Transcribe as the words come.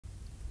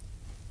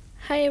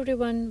Hi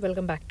everyone,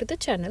 welcome back to the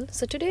channel.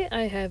 So today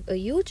I have a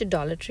huge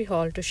Dollar Tree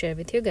haul to share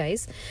with you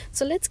guys.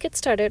 So let's get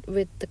started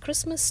with the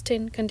Christmas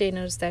tin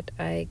containers that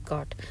I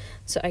got.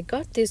 So I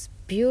got these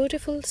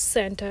beautiful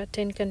Santa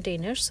tin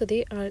containers. So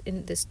they are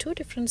in these two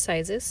different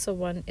sizes. So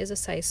one is a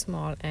size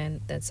small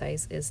and that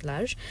size is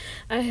large.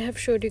 I have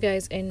showed you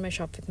guys in my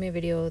shop with me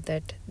video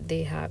that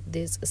they have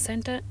this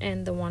Santa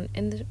and the one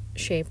in the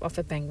shape of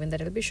a penguin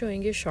that I'll be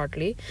showing you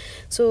shortly.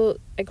 So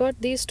I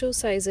got these two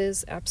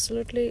sizes.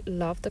 Absolutely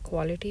love the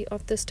quality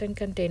of this tin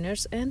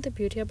containers, and the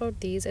beauty about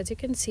these, as you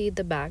can see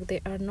the back,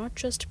 they are not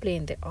just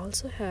plain, they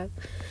also have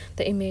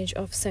the image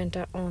of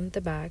Santa on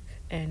the back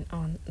and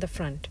on the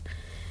front.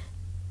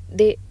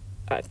 They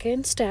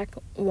can stack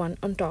one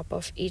on top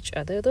of each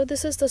other, though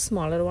this is the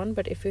smaller one,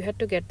 but if you had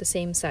to get the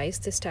same size,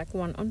 they stack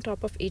one on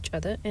top of each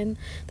other, and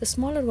the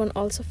smaller one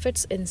also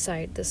fits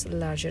inside this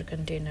larger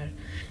container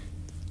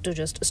to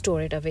just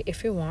store it away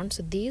if you want.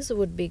 So these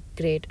would be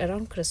great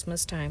around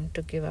Christmas time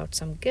to give out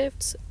some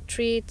gifts,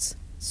 treats,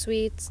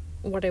 sweets,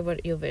 whatever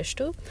you wish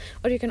to,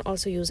 or you can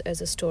also use as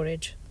a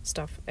storage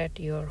stuff at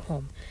your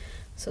home.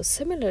 So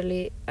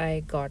similarly,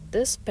 I got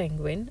this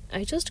penguin.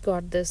 I just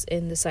got this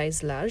in the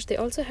size large. They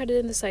also had it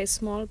in the size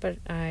small, but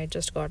I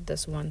just got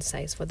this one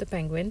size for the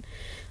penguin.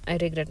 I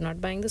regret not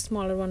buying the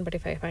smaller one, but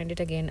if I find it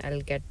again,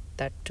 I'll get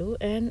that too.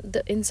 And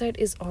the inside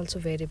is also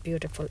very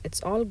beautiful.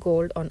 It's all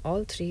gold on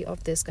all three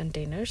of these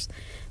containers.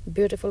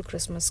 Beautiful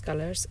Christmas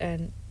colors,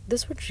 and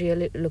this would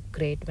really look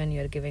great when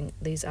you're giving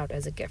these out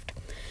as a gift.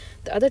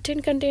 The other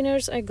tin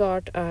containers I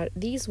got are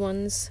these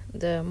ones,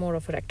 the more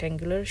of a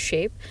rectangular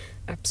shape.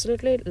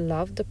 Absolutely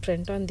love the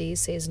print on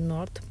these, says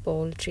North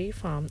Pole Tree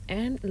Farm,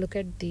 and look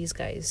at these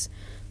guys,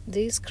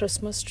 these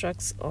Christmas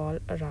trucks all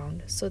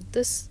around. So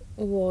this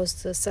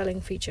was the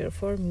selling feature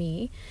for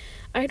me.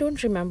 I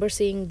don't remember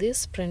seeing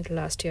this print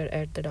last year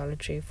at the Dollar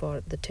Tree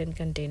for the tin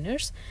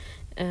containers.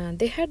 And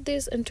they had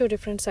these in two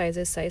different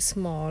sizes, size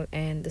small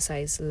and the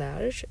size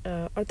large,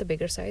 or the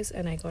bigger size,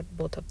 and I got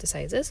both of the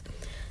sizes.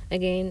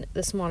 Again,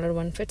 the smaller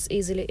one fits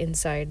easily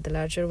inside the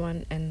larger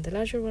one, and the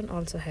larger one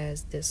also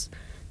has this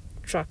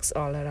trucks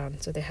all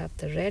around. So they have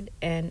the red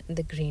and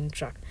the green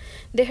truck.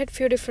 They had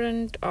few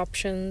different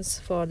options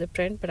for the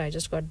print, but I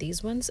just got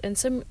these ones. And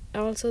some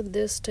also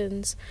these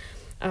tins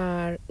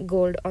are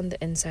gold on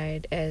the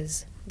inside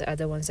as the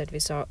other ones that we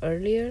saw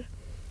earlier.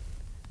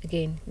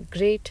 Again,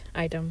 great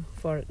item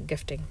for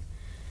gifting.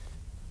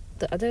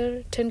 The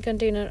other tin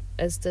container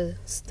is the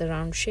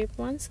round shape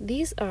ones.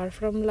 These are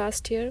from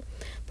last year,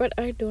 but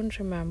I don't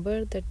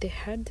remember that they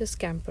had this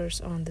campers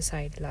on the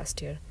side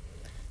last year.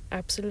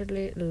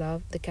 Absolutely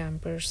love the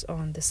campers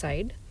on the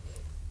side.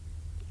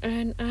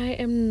 And I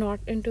am not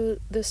into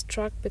this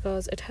truck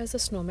because it has a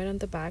snowman on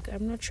the back.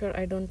 I'm not sure,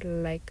 I don't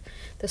like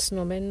the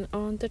snowman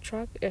on the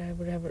truck. I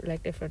would have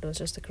liked if it was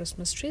just the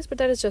Christmas trees, but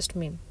that is just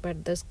me.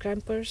 But this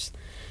campers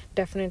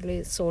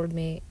definitely sold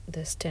me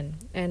this tin.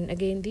 And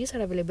again, these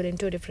are available in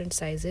two different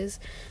sizes,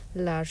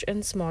 large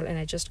and small, and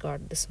I just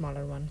got the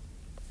smaller one.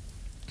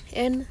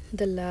 And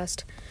the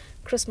last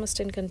Christmas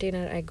tin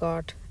container I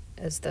got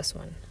is this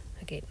one.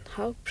 Again,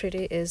 how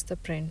pretty is the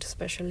print,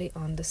 especially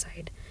on the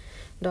side.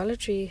 Dollar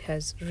Tree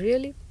has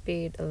really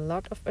paid a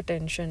lot of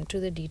attention to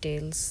the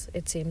details,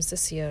 it seems,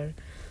 this year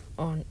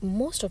on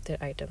most of their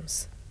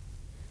items.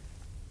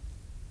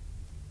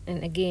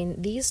 And again,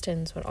 these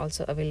tins were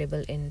also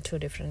available in two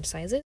different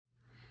sizes.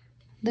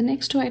 The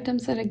next two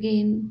items are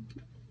again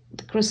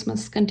the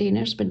Christmas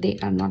containers, but they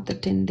are not the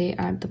tin, they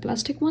are the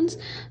plastic ones.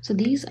 So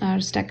these are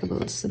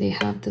stackables. So they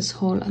have this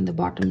hole on the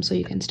bottom, so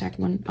you can stack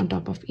one on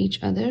top of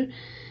each other.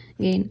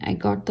 Again, I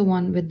got the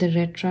one with the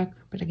red truck,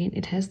 but again,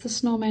 it has the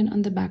snowman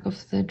on the back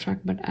of the truck,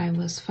 but I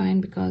was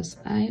fine because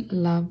I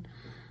loved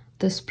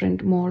this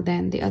print more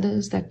than the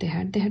others that they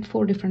had. They had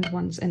four different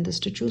ones in this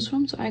to choose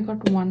from, so I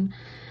got one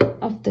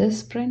of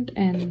this print,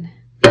 and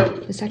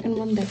the second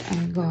one that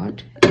I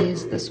got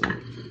is this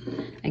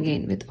one.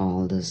 Again, with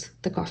all this,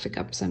 the coffee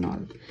cups and all.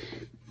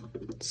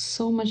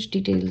 So much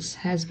details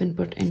has been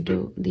put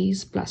into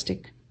these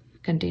plastic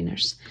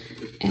containers,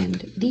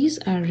 and these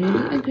are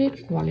really a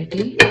great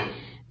quality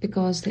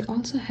because they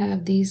also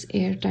have these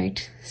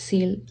airtight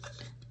seal,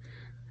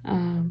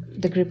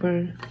 the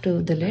gripper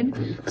to the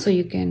lid, so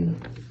you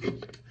can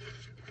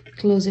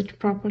close it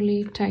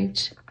properly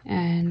tight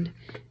and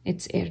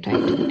it's airtight,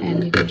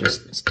 and you can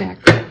just stack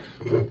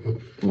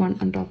one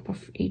on top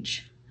of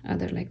each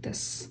other like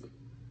this.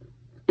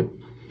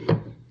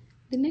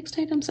 The next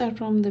items are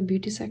from the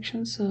beauty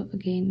section. So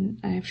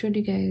again, I have showed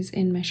you guys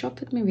in my shop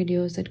with my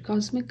videos that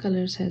Cosmic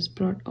Colors has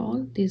brought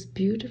all these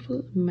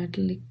beautiful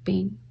metallic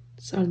paints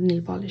or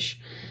nail polish.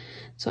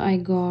 So I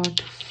got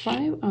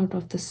 5 out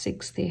of the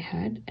 6 they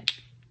had.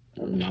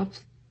 Love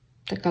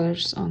the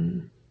colors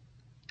on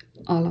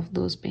all of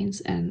those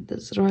paints, and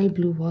this royal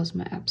blue was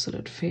my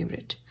absolute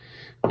favorite,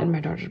 and my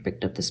daughter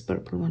picked up this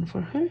purple one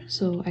for her,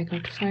 so I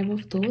got 5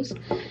 of those.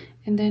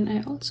 And then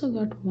I also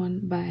got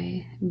one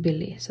by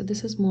Billy. So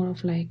this is more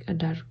of like a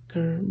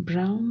darker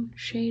brown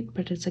shade,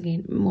 but it's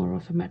again more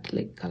of a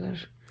metallic color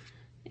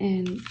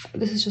And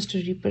this is just a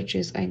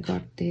repurchase. I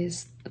got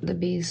this, the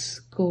base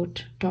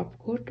coat, top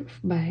coat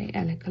by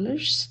LA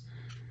Colors.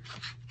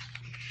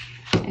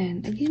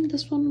 And again,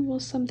 this one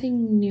was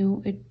something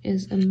new. It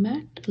is a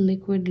matte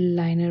liquid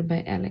liner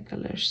by LA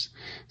Colors.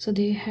 So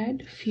they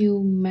had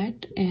few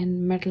matte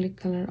and metallic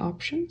color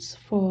options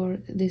for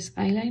these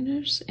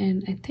eyeliners,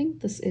 and I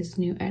think this is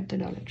new at the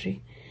Dollar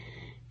Tree.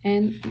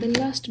 And the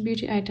last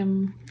beauty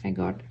item I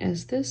got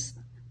is this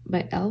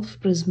by ELF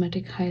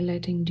Prismatic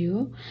Highlighting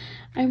Duo.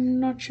 I'm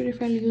not sure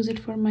if I'll use it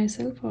for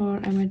myself or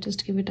I might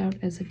just give it out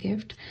as a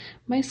gift.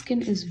 My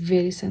skin is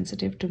very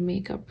sensitive to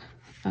makeup,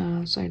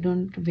 so I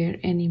don't wear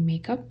any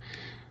makeup.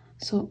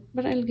 So,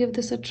 but I'll give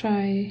this a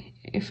try.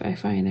 If I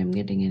find I'm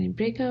getting any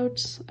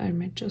breakouts, I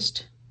might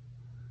just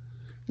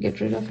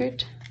get rid of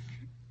it.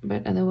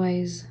 But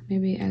otherwise,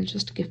 maybe I'll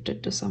just gift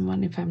it to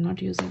someone if I'm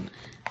not using.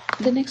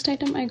 The next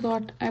item I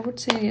got, I would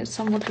say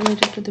somewhat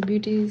related to the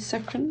beauty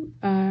section,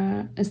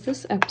 is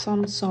this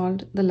Epsom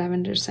salt, the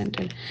lavender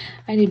scented.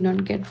 I did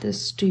not get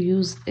this to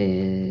use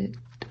it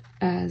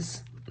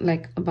as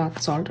like a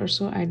bath salt or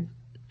so.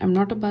 I'm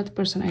not a bath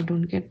person. I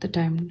don't get the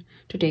time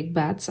to take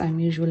baths. I'm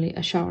usually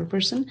a shower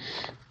person.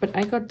 But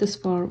I got this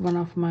for one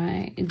of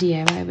my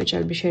DIY, which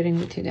I'll be sharing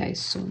with you guys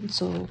soon.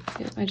 So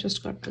yeah, I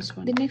just got this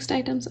one. The next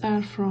items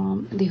are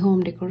from the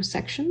home decor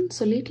section.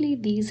 So lately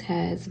these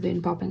has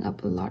been popping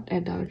up a lot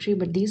at Dollar Tree,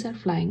 but these are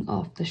flying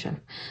off the shelf.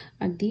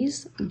 Are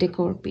these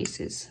decor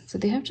pieces? So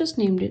they have just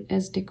named it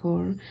as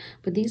decor,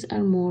 but these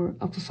are more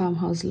of a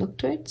farmhouse look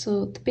to it.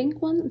 So the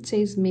pink one, it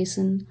says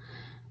Mason.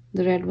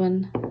 The red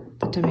one,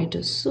 the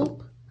tomato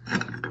soup.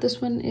 This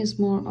one is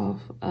more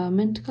of a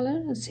mint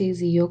color. It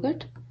says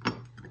yogurt.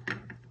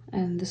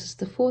 And this is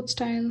the fourth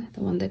style,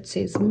 the one that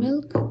says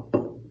milk.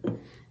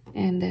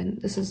 And then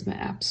this is my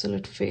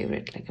absolute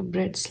favorite, like a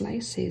bread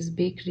slice, says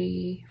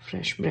bakery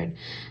fresh bread.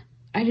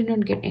 I did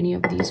not get any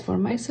of these for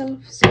myself,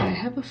 so I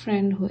have a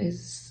friend who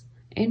is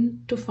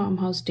into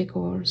farmhouse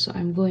decor, so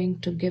I'm going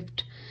to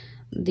gift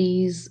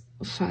these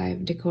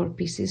 5 decor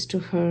pieces to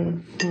her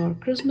for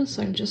Christmas.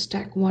 So I'll just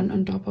stack one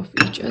on top of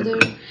each other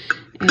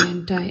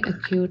and tie a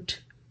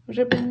cute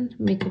ribbon,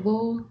 make a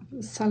bow,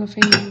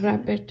 cellophane,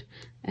 wrap it,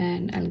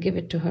 and I'll give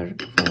it to her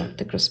for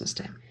the Christmas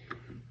time.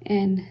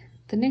 And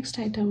the next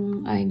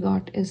item I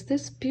got is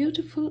this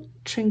beautiful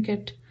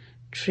trinket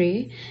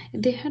tray.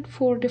 They had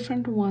 4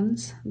 different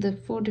ones, the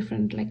 4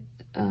 different like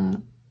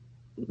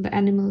the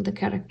animal, the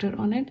character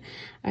on it.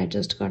 I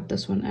just got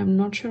this one. I'm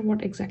not sure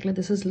what exactly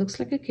this is. Looks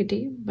like a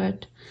kitty,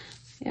 but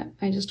yeah,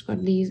 I just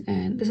got these,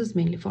 and this is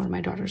mainly for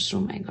my daughter's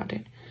room. I got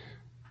it.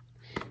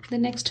 The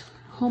next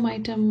home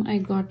item I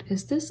got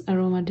is this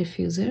aroma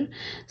diffuser.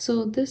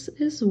 So this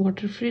is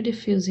water-free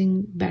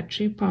diffusing,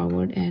 battery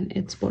powered, and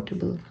it's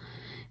portable,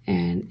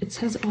 and it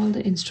has all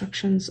the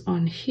instructions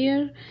on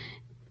here.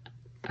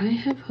 I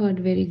have heard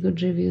very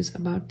good reviews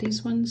about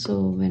these ones,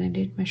 so when I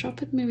did my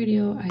shop with me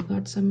video, I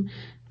got some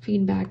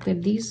feedback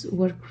that these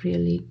work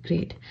really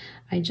great.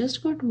 I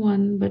just got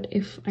one, but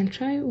if I'll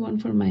try one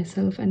for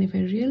myself and if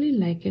I really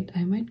like it,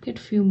 I might get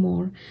few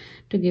more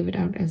to give it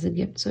out as a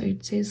gift. So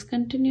it says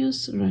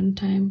continuous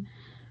runtime,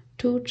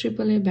 2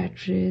 AAA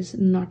batteries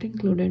not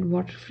included,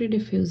 water-free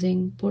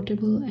diffusing,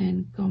 portable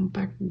and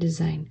compact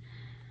design.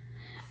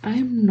 I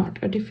am not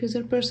a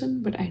diffuser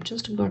person, but I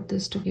just got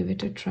this to give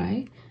it a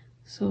try.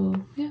 So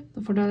yeah,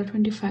 for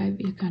 $1.25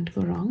 you can't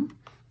go wrong.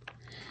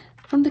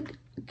 From the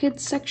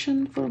kids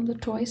section, from the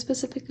toys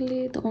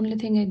specifically, the only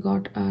thing I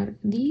got are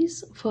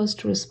these first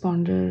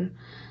responder,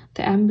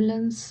 the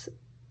ambulance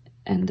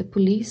and the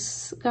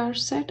police car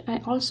set.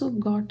 I also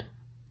got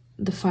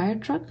the fire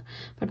truck,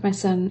 but my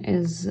son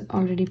is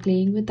already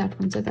playing with that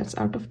one, so that's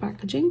out of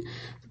packaging.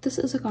 This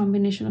is a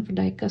combination of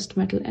die-cast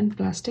metal and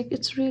plastic.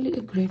 It's really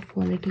a great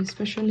quality,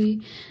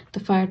 especially the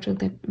fire truck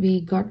that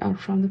we got out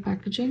from the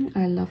packaging.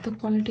 I love the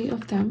quality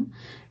of them.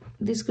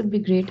 This could be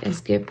great as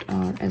gift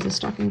or as a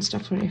stocking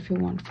stuffer if you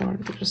want for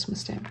the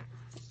Christmas time.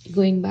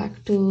 Going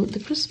back to the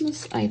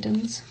Christmas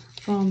items,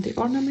 from the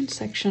ornament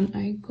section,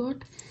 I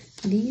got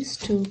these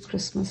 2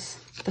 Christmas,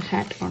 the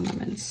hat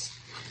ornaments.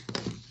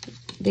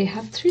 They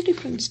have 3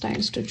 different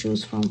styles to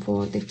choose from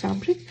for the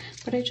fabric,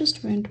 but I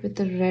just went with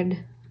the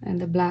red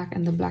and the black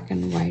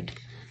and white,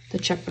 the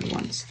checkered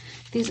ones.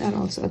 These are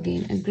also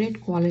again a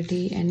great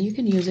quality, and you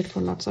can use it for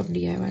lots of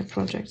DIY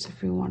projects.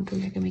 If you want to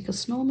like make a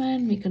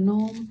snowman, make a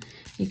gnome,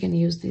 you can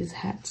use these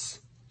hats.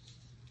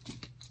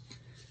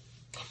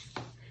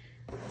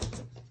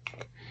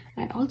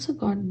 I also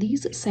got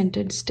these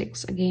scented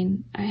sticks.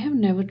 Again, I have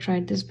never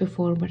tried this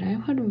before, but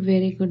I've heard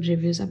very good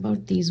reviews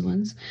about these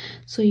ones.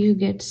 So you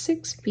get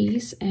 6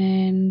 pieces,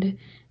 and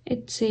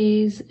it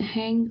says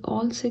hang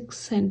all 6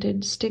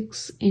 scented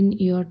sticks in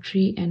your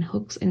tree and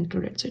hooks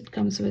included. So it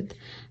comes with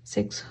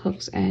 6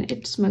 hooks and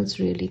it smells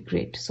really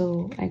great.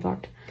 So I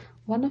got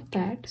one of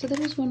that. So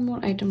there is one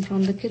more item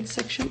from the kids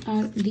section,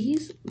 are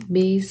these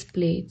base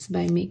plates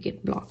by Make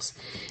It Blocks.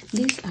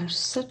 These are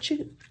such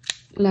a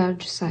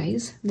large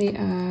size. They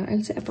are,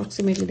 I'll say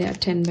approximately they are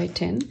 10 by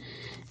 10,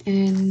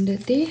 and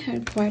they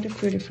had quite a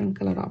few different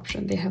color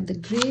options. They have the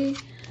gray,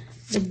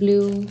 the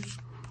blue,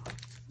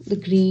 the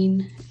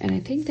green, and I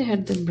think they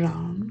had the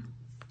brown,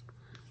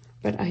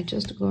 but I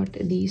just got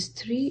these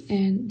three,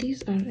 and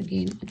these are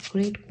again a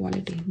great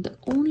quality. The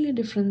only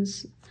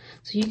difference,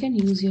 so you can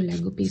use your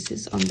Lego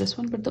pieces on this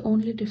one, but the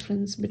only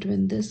difference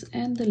between this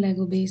and the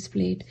Lego base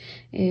plate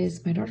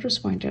is, my daughters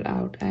pointed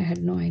out, I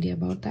had no idea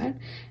about that,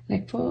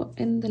 like for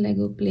in the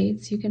Lego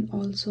plates you can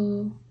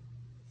also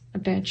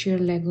attach your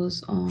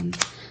Legos on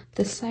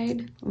this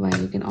side, while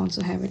you can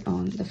also have it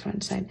on the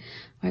front side,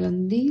 while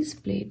on these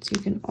plates you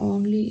can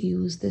only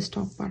use this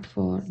top part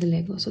for the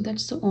Lego. So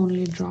that's the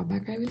only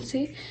drawback, I will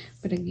say.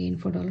 But again,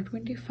 for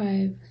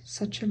 $1.25,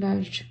 such a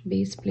large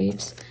base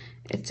plates,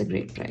 it's a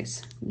great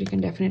price. You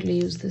can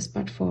definitely use this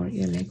part for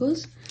your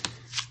Legos.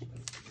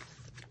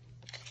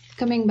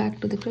 Coming back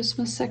to the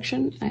Christmas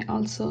section, I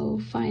also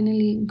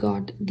finally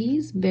got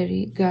these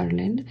berry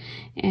garland,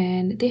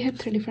 and they have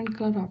 3 different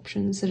color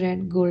options: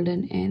 red,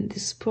 golden, and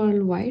this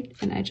pearl white,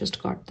 and I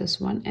just got this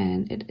one,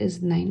 and it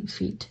is 9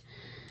 feet.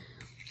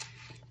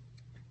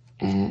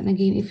 And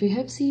again, if you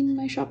have seen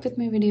my shop with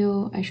my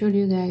video, I showed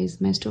you guys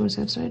my stores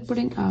have started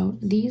putting out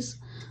these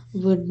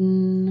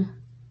wooden,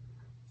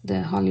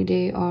 the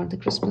holiday or the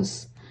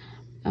Christmas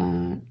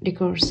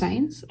decor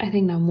signs. I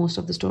think now most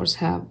of the stores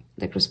have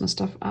the Christmas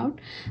stuff out.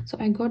 So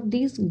I got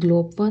these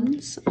globe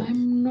ones.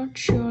 I'm not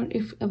sure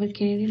if our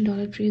Canadian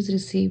Dollar Trees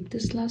received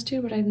this last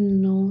year, but I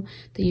know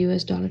the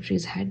US Dollar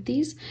Trees had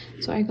these.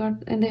 So I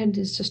got, and they had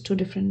these just 2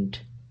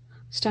 different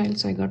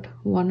styles, so I got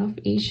one of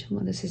each.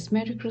 Well, this is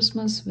Merry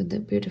Christmas with the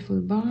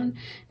beautiful barn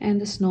and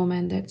the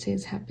snowman that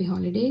says Happy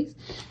Holidays,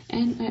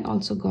 and I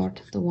also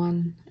got the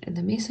one,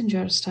 the mason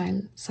jar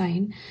style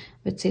sign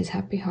which says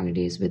Happy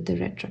Holidays with the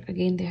red truck.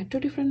 Again, they had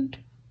 2 different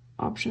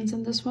options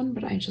in this one,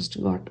 but I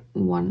just got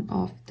one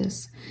of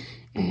this.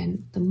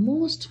 And the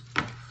most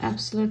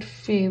absolute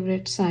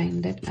favorite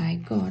sign that I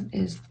got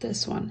is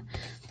this one,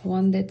 the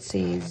one that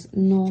says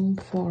Gnome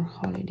for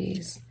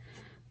Holidays.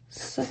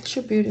 Such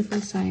a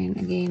beautiful sign.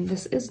 Again,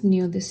 this is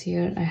new this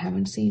year. I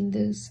haven't seen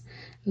this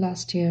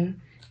last year.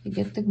 You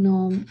get the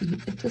gnome.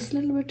 It's a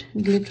little bit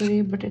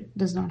glittery, but it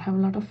does not have a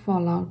lot of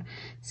fallout.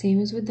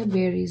 Same as with the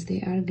berries,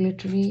 they are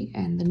glittery,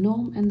 and the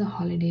gnome and the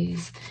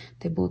holidays,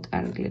 they both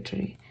are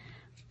glittery.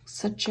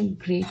 Such a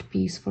great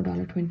piece for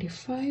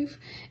 $1.25,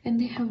 and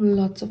they have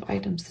lots of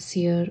items this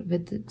year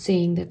with the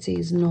saying that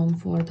says gnome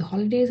for the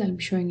holidays. I'll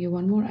be showing you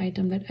one more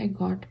item that I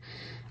got.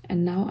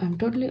 And now I'm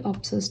totally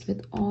obsessed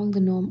with all the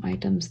gnome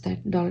items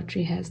that Dollar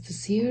Tree has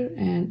this year,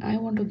 and I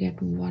want to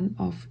get one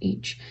of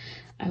each.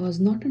 I was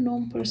not a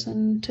gnome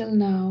person till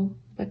now,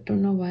 but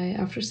don't know why.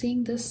 After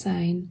seeing this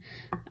sign,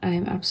 I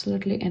am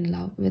absolutely in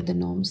love with the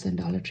gnomes that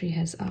Dollar Tree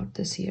has out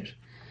this year.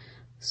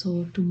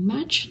 So to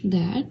match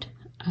that,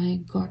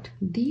 I got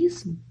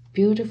these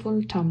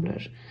beautiful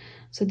tumblers.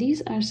 So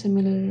these are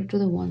similar to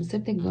the ones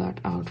that they got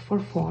out for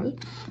fall.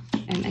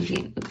 And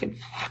again, look at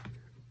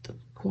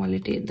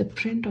quality, the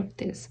print of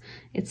this.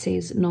 It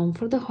says gnome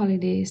for the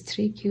holidays,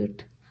 3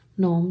 cute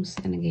gnomes,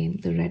 and again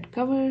the red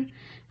cover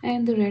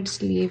and the red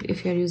sleeve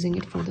if you're using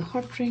it for the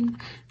hot drink.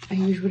 I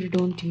usually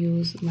don't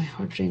use my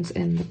hot drinks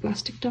in the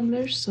plastic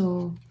tumblers,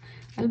 so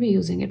I'll be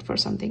using it for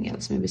something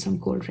else, maybe some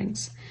cold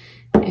drinks.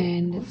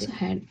 And it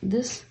had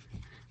this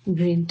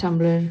green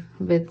tumbler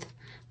with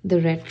the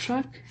red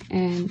truck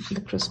and the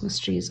Christmas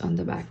trees on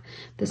the back.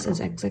 This is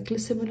exactly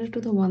similar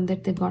to the one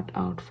that they got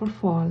out for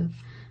fall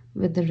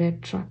with the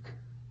red truck.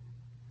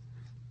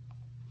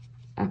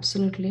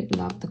 Absolutely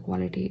love the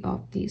quality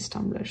of these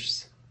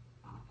tumblers.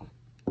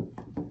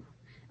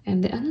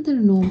 And the another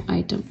gnome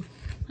item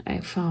I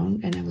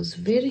found, and I was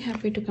very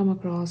happy to come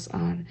across,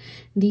 are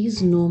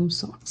these gnome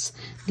socks.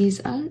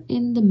 These are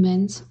in the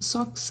men's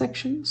socks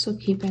section, so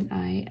keep an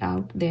eye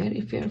out there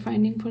if you're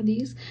finding for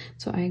these.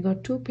 So I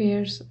got 2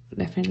 pairs.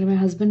 Definitely my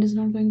husband is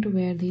not going to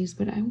wear these,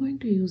 but I'm going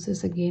to use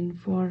this again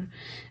for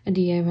a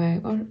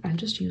DIY, or I'll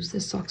just use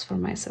these socks for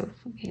myself.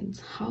 Again,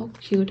 how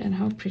cute and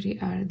how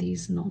pretty are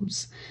these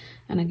gnomes.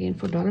 And again,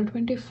 for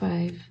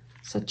 $1.25,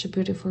 such a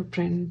beautiful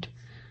print.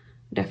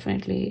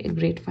 Definitely a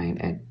great find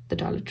at the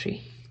Dollar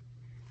Tree.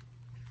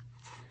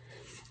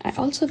 I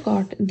also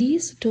got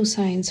these 2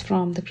 signs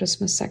from the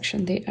Christmas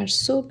section. They are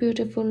so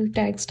beautiful,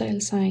 tag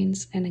style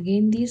signs, and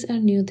again these are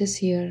new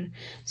this year,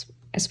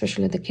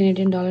 especially the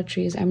Canadian Dollar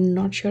Trees. I'm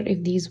not sure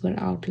if these were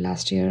out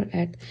last year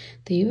at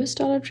the US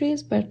Dollar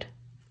Trees, but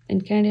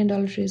in Canadian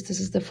Dollar Trees this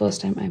is the first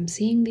time I'm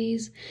seeing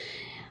these.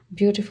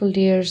 Beautiful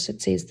deers.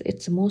 It says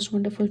it's the most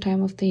wonderful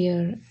time of the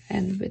year,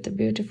 and with a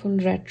beautiful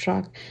red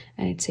truck,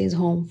 and it says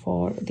home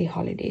for the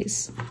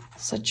holidays.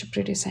 Such a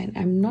pretty sign.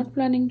 I'm not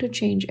planning to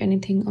change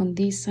anything on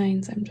these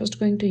signs. I'm just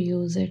going to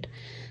use it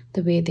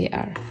the way they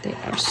are. They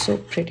are so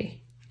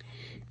pretty.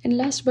 And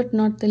last but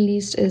not the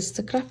least is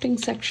the crafting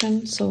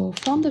section. So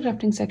from the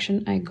crafting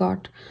section I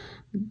got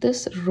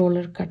this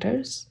roller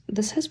cutters.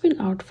 This has been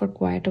out for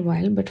quite a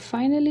while, but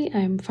finally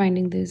I'm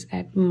finding this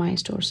at my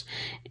stores,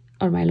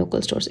 or my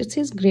local stores. It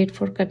says great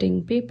for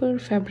cutting paper,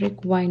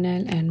 fabric,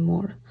 vinyl, and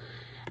more.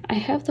 I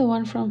have the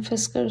one from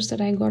Fiskars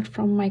that I got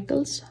from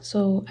Michael's,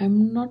 so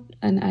I'm not,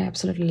 and I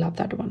absolutely love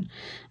that one.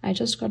 I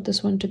just got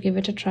this one to give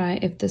it a try.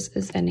 If this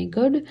is any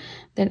good,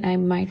 then I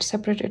might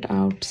separate it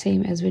out,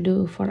 same as we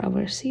do for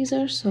our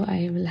Caesar. So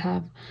I will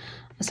have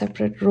a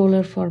separate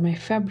roller for my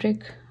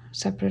fabric,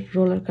 separate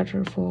roller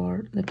cutter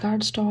for the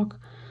cardstock,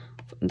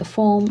 the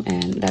foam,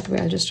 and that way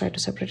I'll just try to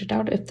separate it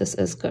out if this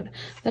is good.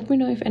 Let me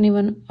know if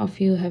anyone of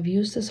you have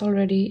used this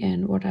already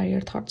and what are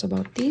your thoughts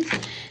about these.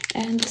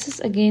 And this is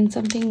again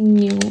something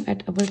new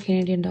at our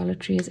Canadian Dollar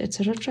Trees. It's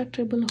a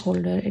retractable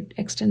holder. It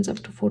extends up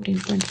to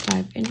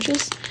 14.5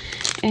 inches,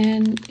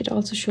 and it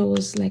also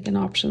shows like an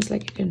options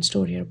like you can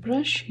store your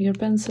brush, your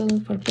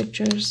pencil for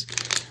pictures.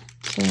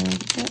 So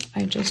yeah,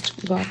 I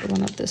just got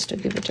one of this to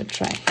give it a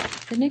try.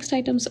 The next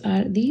items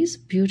are these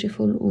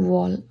beautiful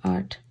wall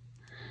art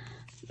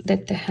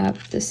that they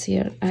have this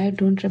year. I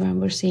don't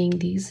remember seeing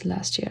these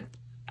last year.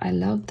 I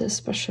love this,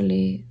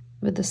 especially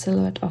with the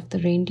silhouette of the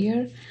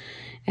reindeer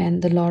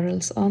and the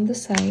laurels on the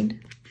side.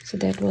 So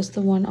that was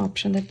the one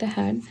option that they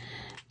had.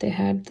 They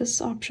had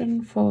this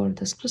option for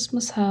this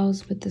Christmas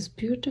house with this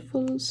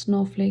beautiful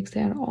snowflakes.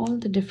 They are all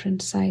the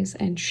different size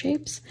and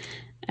shapes,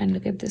 and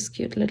look at this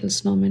cute little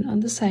snowman on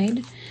the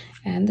side.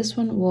 And this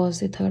one was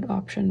the third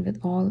option with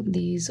all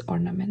these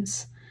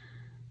ornaments.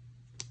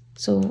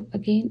 So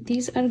again,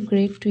 these are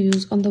great to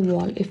use on the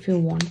wall if you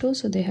want to.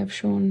 So they have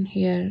shown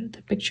here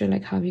the picture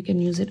like how you can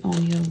use it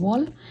on your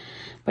wall,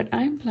 but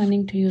I'm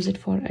planning to use it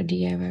for a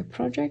DIY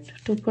project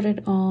to put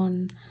it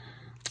on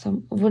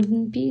some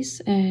wooden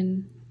piece.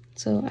 And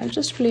so I'll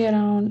just play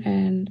around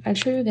and I'll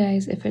show you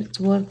guys if it's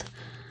worth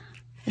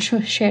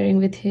sharing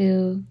with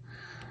you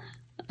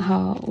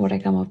what I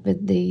come up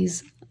with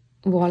these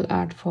wall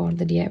art for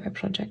the DIY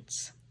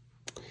projects.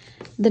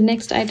 The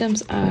next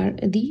items are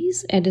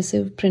these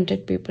adhesive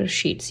printed paper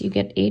sheets. You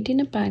get 8 in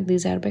a pack.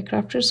 These are by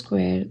Crafter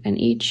Square, and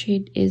each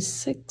sheet is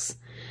 6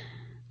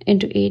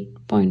 into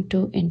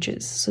 8.2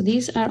 inches. So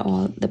these are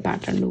all the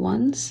patterned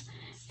ones,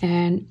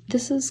 and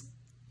this is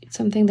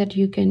something that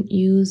you can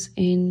use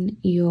in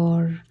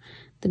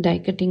the die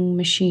cutting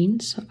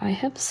machine. So I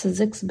have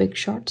Sizzix Big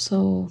Shot,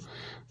 so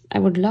I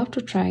would love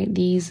to try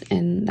these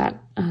in that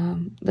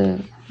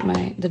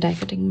the die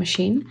cutting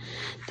machine.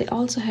 They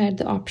also had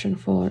the option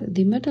for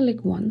the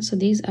metallic one. So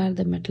these are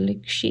the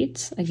metallic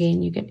sheets.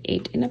 Again, you get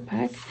 8 in a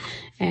pack,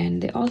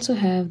 and they also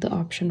have the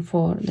option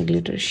for the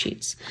glitter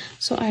sheets.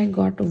 So I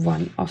got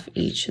one of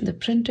each, the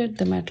printed,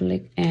 the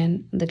metallic,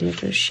 and the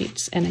glitter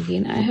sheets. And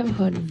again, I have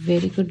heard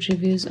very good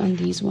reviews on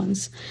these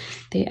ones.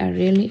 They are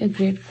really a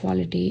great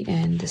quality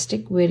and they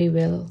stick very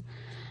well.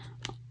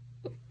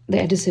 The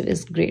adhesive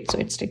is great, so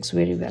it sticks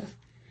very well.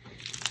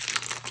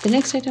 The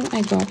next item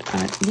I got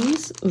are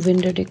these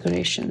window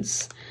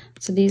decorations.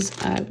 So these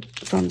are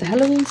from the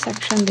Halloween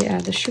section. They are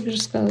the sugar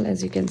skull,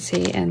 as you can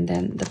see, and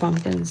then the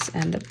pumpkins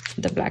and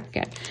the black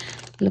cat.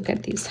 Look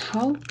at these.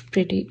 How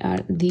pretty are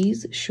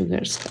these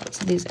sugar skulls?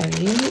 These are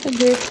really a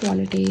great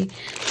quality.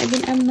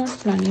 Again, I'm not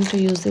planning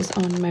to use this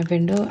on my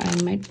window.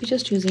 I might be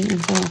just using in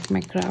some of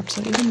my crafts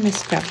or even my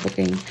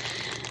scrapbooking.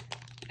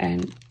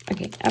 And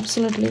again,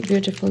 absolutely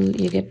beautiful.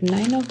 You get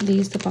 9 of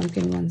these, the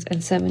pumpkin ones,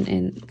 and 7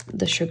 in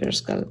the sugar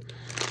skull.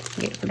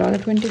 Okay, for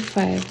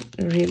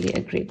 $1.25, really a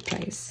great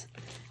price.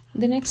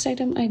 The next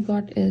item I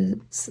got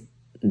is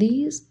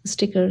these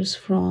stickers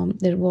from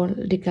their wall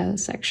decal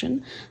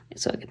section.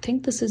 So I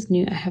think this is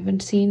new. I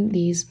haven't seen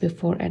these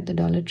before at the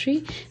Dollar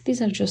Tree.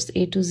 These are just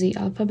A to Z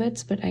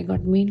alphabets, but I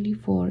got mainly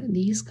for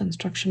these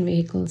construction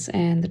vehicles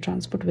and the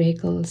transport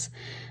vehicles,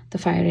 the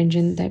fire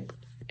engine that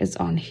is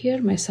on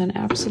here. My son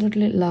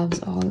absolutely loves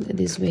all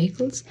these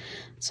vehicles,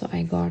 so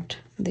I got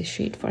this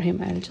sheet for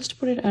him. I'll just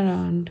put it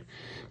around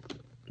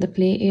the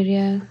play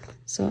area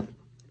so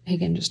he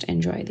can just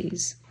enjoy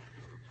these.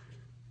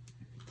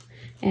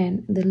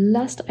 And the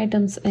last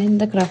items in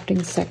the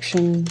crafting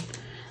section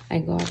I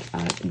got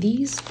are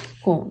these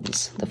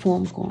cones, the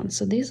foam cones.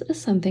 So this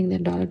is something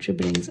that Dollar Tree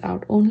brings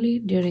out only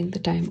during the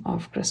time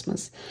of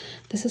Christmas.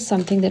 This is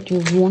something that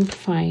you won't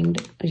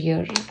find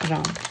year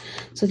round.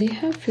 So they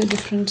have few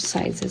different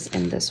sizes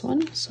in this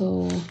one.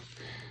 So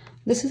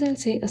this is, I'll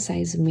say, a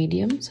size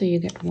medium. So you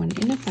get 1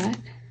 in a pack.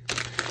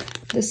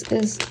 This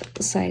is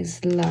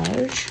size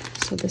large.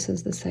 So this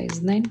is the size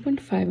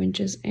 9.5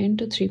 inches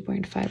into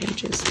 3.5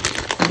 inches.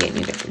 Again,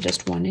 you get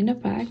just 1 in a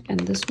pack, and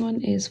this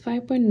one is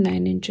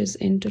 5.9 inches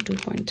into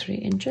 2.3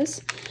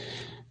 inches.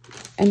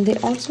 And they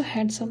also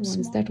had some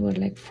ones that were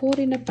like 4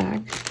 in a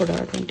pack for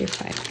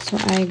 $1.25. So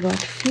I got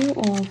few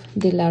of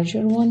the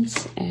larger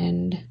ones,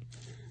 and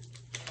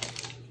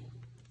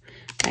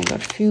I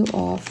got few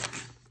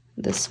of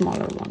the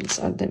smaller ones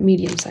or the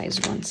medium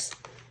sized ones.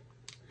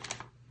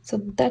 So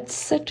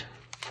that's it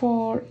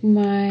for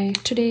my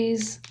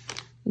today's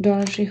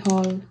Dollar Tree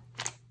haul.